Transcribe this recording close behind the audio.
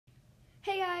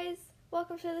Hey guys,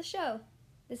 welcome to the show.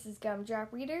 This is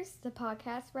Gumdrop Readers, the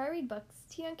podcast where I read books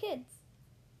to young kids.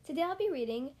 Today I'll be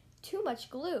reading Too Much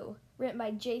Glue, written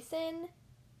by Jason.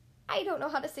 I don't know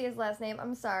how to say his last name,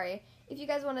 I'm sorry. If you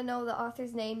guys want to know the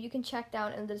author's name, you can check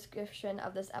down in the description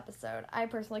of this episode. I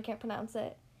personally can't pronounce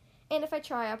it. And if I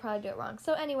try, I'll probably do it wrong.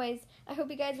 So anyways, I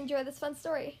hope you guys enjoy this fun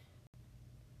story.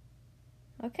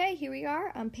 Okay, here we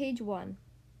are on page 1.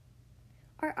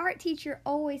 Our art teacher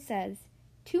always says,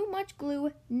 "Too much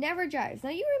glue never dries."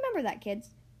 Now you remember that,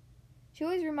 kids. She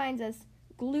always reminds us,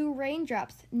 glue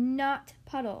raindrops, not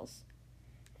puddles.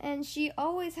 And she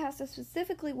always has to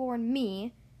specifically warn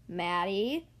me,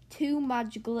 Maddie, too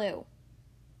much glue.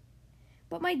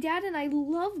 But my dad and I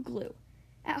love glue.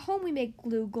 At home we make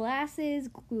glue glasses,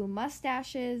 glue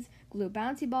mustaches, glue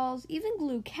bouncy balls, even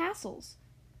glue castles.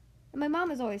 And my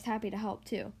mom is always happy to help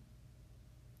too.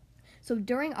 So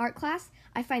during art class,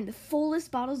 I find the fullest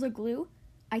bottles of glue,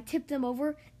 I tip them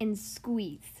over and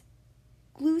squeeze.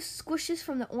 Glue squishes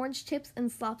from the orange tips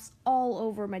and slops all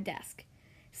over my desk.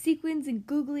 Sequins and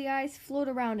googly eyes float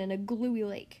around in a gluey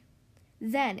lake.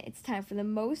 Then it's time for the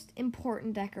most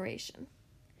important decoration.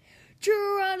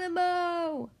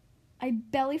 Geronimo! I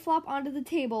belly flop onto the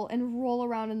table and roll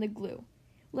around in the glue,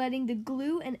 letting the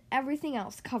glue and everything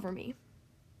else cover me.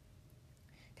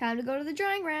 "Time to go to the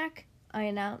drying rack," I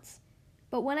announce.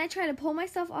 But when I try to pull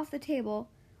myself off the table,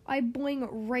 I boing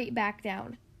right back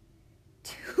down.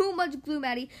 "Too much glue,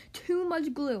 Maddie, too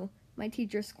much glue," my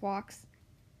teacher squawks.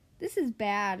 This is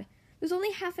bad. There's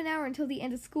only half an hour until the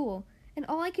end of school, and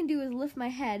all I can do is lift my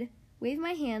head, wave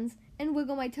my hands, and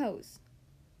wiggle my toes.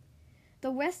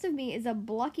 The rest of me is a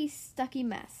blocky, stucky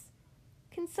mess.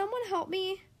 "Can someone help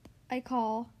me?" I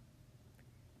call.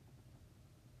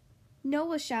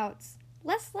 Noah shouts,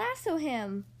 "Let's lasso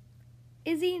him!"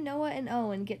 Izzy, Noah, and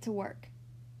Owen get to work.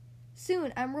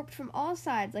 Soon, I'm roped from all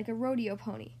sides like a rodeo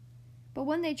pony. But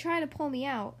when they try to pull me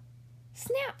out,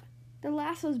 snap! The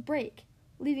lassos break,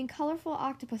 leaving colorful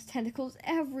octopus tentacles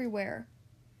everywhere.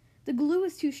 The glue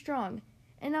is too strong,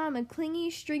 and now I'm a clingy,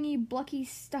 stringy, blocky,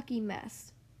 stucky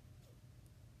mess.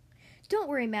 "Don't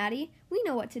worry, Maddie. We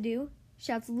know what to do,"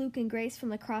 shouts Luke and Grace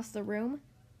from across the room.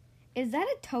 "Is that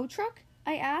a tow truck?"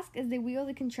 I ask as they wheel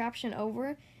the contraption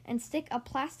over and stick a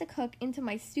plastic hook into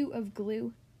my suit of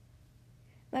glue.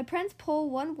 My friends pull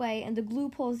one way and the glue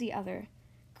pulls the other.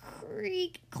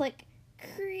 Creak, click,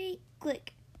 creak,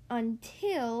 click,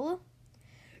 until...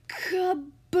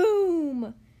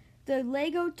 kaboom! The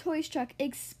Lego Toys truck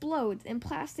explodes and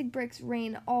plastic bricks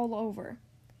rain all over.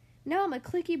 Now I'm a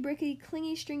clicky, bricky,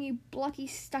 clingy, stringy, blocky,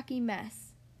 stucky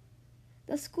mess.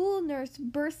 The school nurse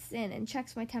bursts in and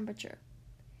checks my temperature.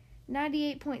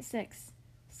 98.6.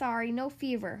 Sorry, no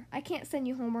fever. I can't send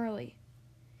you home early.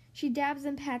 She dabs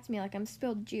and pats me like I'm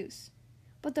spilled juice.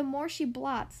 But the more she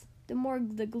blots, the more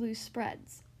the glue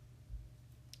spreads.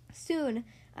 Soon,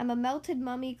 I'm a melted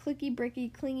mummy, clicky, bricky,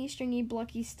 clingy, stringy,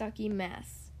 blocky, stucky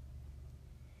mess.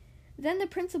 Then the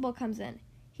principal comes in.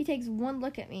 He takes one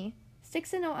look at me,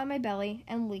 sticks a note on my belly,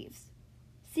 and leaves.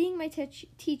 Seeing my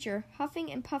teacher huffing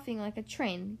and puffing like a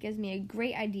train gives me a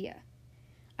great idea.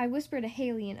 I whisper to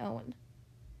Haley and Owen.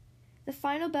 The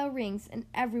final bell rings and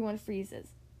everyone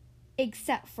freezes,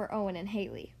 except for Owen and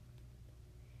Haley.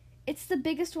 "It's the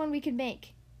biggest one we could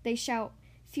make," they shout,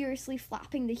 furiously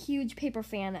flapping the huge paper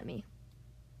fan at me.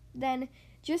 Then,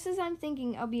 just as I'm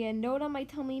thinking I'll be a note on my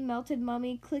tummy, melted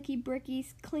mummy, clicky, bricky,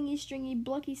 clingy, stringy,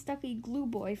 blocky, stucky glue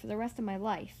boy for the rest of my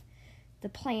life, the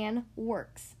plan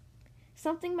works.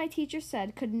 Something my teacher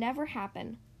said could never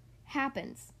happen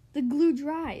happens. The glue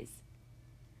dries.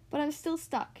 But I'm still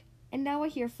stuck, and now I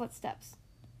hear footsteps.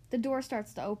 The door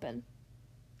starts to open.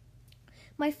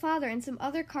 My father and some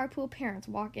other carpool parents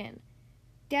walk in.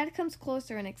 Dad comes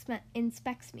closer and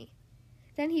inspects me.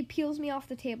 Then he peels me off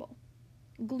the table.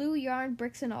 Glue, yarn,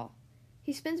 bricks, and all.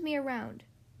 He spins me around.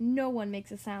 No one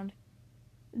makes a sound.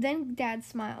 Then Dad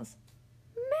smiles.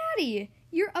 "Maddie,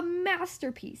 you're a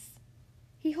masterpiece."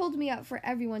 He holds me up for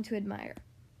everyone to admire.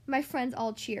 My friends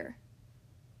all cheer.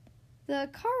 The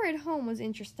car ride home was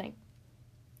interesting.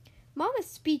 Mom is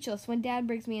speechless when Dad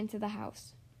brings me into the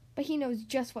house, but he knows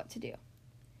just what to do.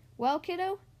 "Well,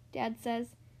 kiddo," Dad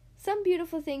says, "some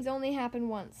beautiful things only happen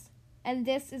once, and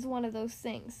this is one of those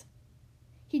things."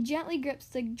 He gently grips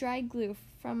the dry glue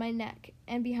from my neck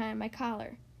and behind my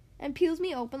collar, and peels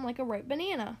me open like a ripe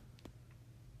banana.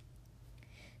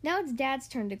 Now it's Dad's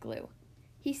turn to glue.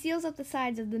 He seals up the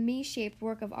sides of the me-shaped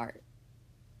work of art.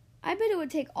 "I bet it would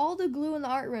take all the glue in the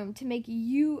art room to make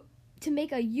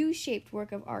a U-shaped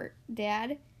work of art,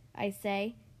 Dad," I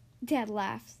say. Dad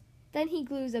laughs. Then he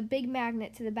glues a big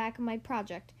magnet to the back of my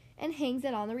project and hangs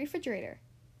it on the refrigerator.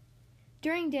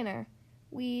 During dinner,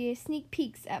 we sneak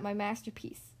peeks at my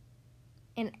masterpiece.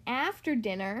 And after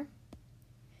dinner,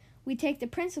 we take the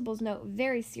principal's note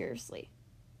very seriously.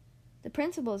 The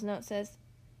principal's note says,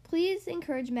 "Please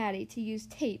encourage Maddie to use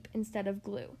tape instead of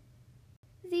glue."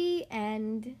 The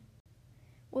end.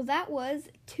 Well, that was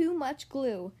Too Much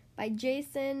Glue by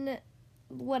Jason,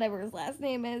 whatever his last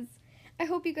name is. I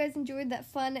hope you guys enjoyed that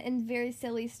fun and very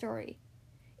silly story.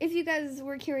 If you guys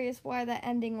were curious why that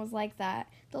ending was like that,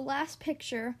 the last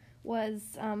picture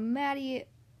was Maddie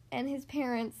and his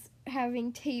parents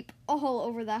having tape all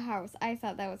over the house. I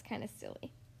thought that was kind of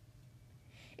silly.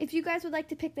 If you guys would like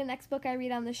to pick the next book I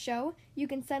read on the show, you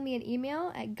can send me an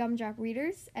email at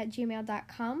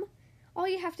gumdropreaders@gmail.com. All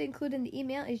you have to include in the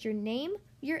email is your name,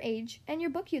 your age, and your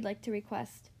book you'd like to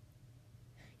request.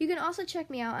 You can also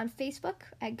check me out on Facebook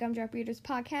at Gumdrop Readers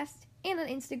Podcast and on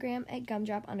Instagram at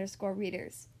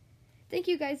gumdrop_readers. Thank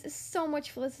you guys so much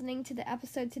for listening to the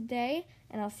episode today,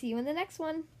 and I'll see you in the next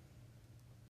one.